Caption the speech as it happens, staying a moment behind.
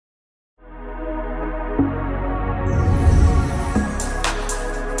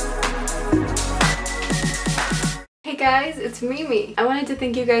guys, it's Mimi. I wanted to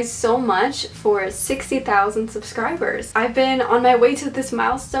thank you guys so much for 60,000 subscribers. I've been on my way to this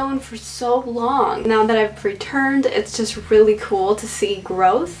milestone for so long. Now that I've returned, it's just really cool to see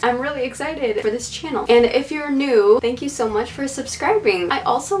growth. I'm really excited for this channel. And if you're new, thank you so much for subscribing. I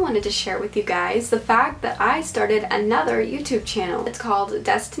also wanted to share with you guys the fact that I started another YouTube channel. It's called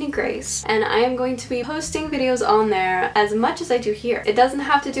Destiny Grace, and I am going to be posting videos on there as much as I do here. It doesn't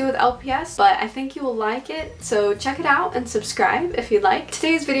have to do with LPS, but I think you will like it, so check it out and subscribe if you'd like.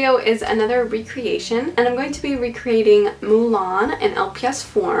 Today's video is another recreation, and I'm going to be recreating Mulan in LPS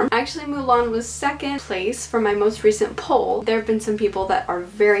form. Actually, Mulan was second place for my most recent poll. There have been some people that are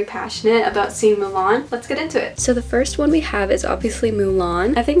very passionate about seeing Mulan. Let's get into it. So the first one we have is obviously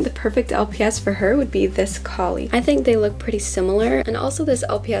Mulan. I think the perfect LPS for her would be this collie. I think they look pretty similar, and also this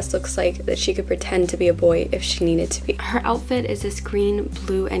LPS looks like that she could pretend to be a boy if she needed to be. Her outfit is this green,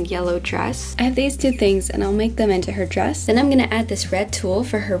 blue, and yellow dress. I have these two things and I'll make them into her dress. Then I'm gonna add this red tulle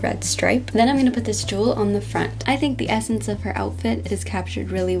for her red stripe. Then I'm gonna put this jewel on the front. I think the essence of her outfit is captured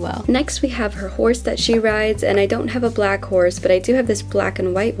really well. Next we have her horse that she rides, and I don't have a black horse, but I do have this black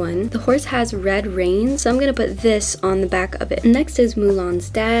and white one. The horse has red reins, so I'm gonna put this on the back of it. Next is Mulan's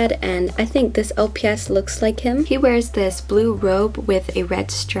dad, and I think this LPS looks like him. He wears this blue robe with a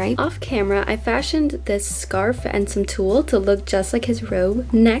red stripe. Off camera, I fashioned this scarf and some tulle to look just like his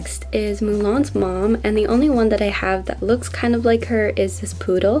robe. Next is Mulan's mom, and the only one that I have that looks kind of like her is this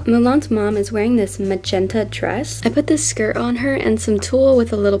poodle. Mulan's mom is wearing this magenta dress. I put this skirt on her and some tulle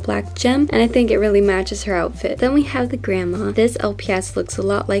with a little black gem, and I think it really matches her outfit. Then we have the grandma. This LPS looks a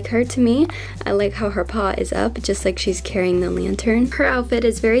lot like her to me. I like how her paw is up, just like she's carrying the lantern. Her outfit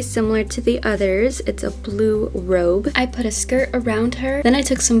is very similar to the others. It's a blue robe. I put a skirt around her. Then I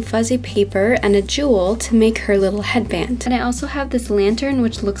took some fuzzy paper and a jewel to make her little headband. And I also have this lantern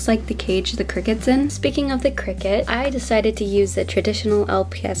which looks like the cage the cricket's in. Speaking of the cricket, I decided to use the traditional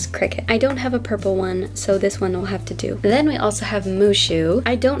LPS cricket. I don't have a purple one, so this one will have to do. Then we also have Mushu.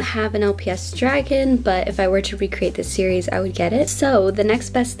 I don't have an LPS dragon, but if I were to recreate this series, I would get it. So the next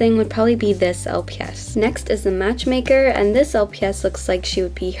best thing would probably be this LPS. Next is the matchmaker, and this LPS looks like she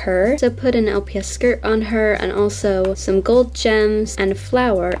would be her. So put an LPS skirt on her and also some gold gems and a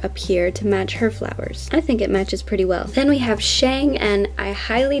flower up here to match her flowers. I think it matches pretty well. Then we have Shang, and I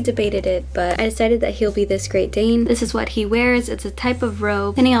highly debated it, but I decided that he'll be this Great Dane. This is what he wears. It's a type of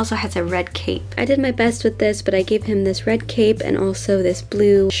robe. Then he also has a red cape. I did my best with this, but I gave him this red cape and also this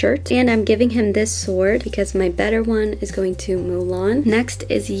blue shirt. And I'm giving him this sword because my better one is going to Mulan. Next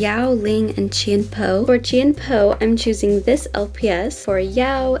is Yao, Ling, and Qianpo. For Qianpo, I'm choosing this LPS. For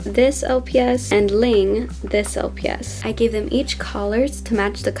Yao, this LPS, and Ling, this LPS. I gave them each collars to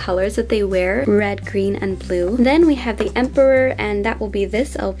match the colors that they wear, red, green, and blue. Then we have the Emperor, and that will be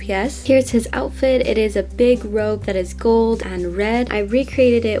this LPS. Here's his outfit. It is a big robe that is gold and red. I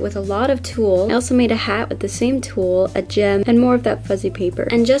recreated it with a lot of tulle. I also made a hat with the same tulle, a gem, and more of that fuzzy paper.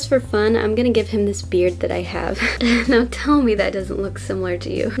 And just for fun, I'm gonna give him this beard that I have. Now tell me that doesn't look similar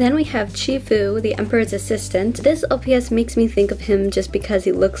to you. Then we have Chifu, the Emperor's assistant. This LPS makes me think of him just because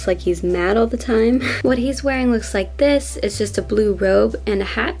he looks like he's mad all the time. What he's wearing looks like this. It's just a blue robe and a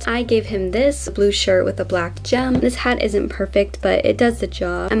hat. I gave him this blue shirt with a black gem. This hat isn't perfect, but it does the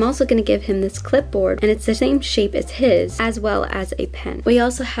job. I'm also gonna give him this clipboard, and it's the same shape as his, as well as a pen. We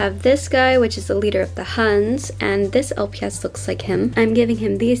also have this guy, which is the leader of the Huns, and this LPS looks like him. I'm giving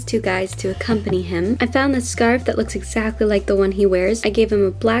him these two guys to accompany him. I found this scarf that looks exactly like the one he wears. I gave him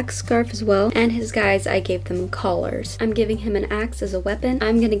a black scarf as well, and his guys, I gave them collars. I'm giving him an axe as a weapon.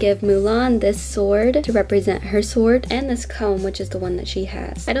 I'm gonna give Mulan this sword to represent her sword, and this comb, which is the one that she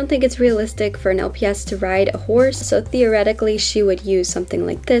has. I don't think it's realistic for an LPS to ride a horse, so theoretically she would use something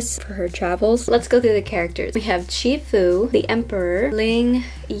like this for her travels. Let's go through the characters. We have Chifu, the Emperor, Ling,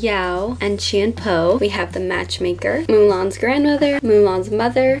 Yao, and Qianpo. We have the matchmaker, Mulan's grandmother, Mulan's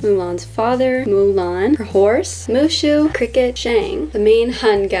mother, Mulan's father, Mulan, her horse, Mushu, Cricket, Shang, the main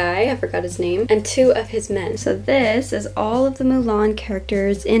Hun guy, I forgot his name, and two of his men. So this is all of the Mulan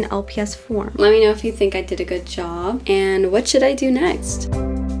characters in LPS form. Let me know if you think I did a good job, and what should I do next?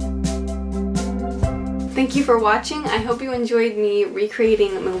 Thank you for watching. I hope you enjoyed me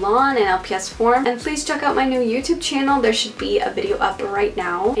recreating Mulan in LPS form, and please check out my new YouTube channel. There should be a video up right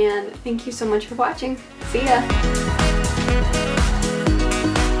now, and thank you so much for watching. See ya!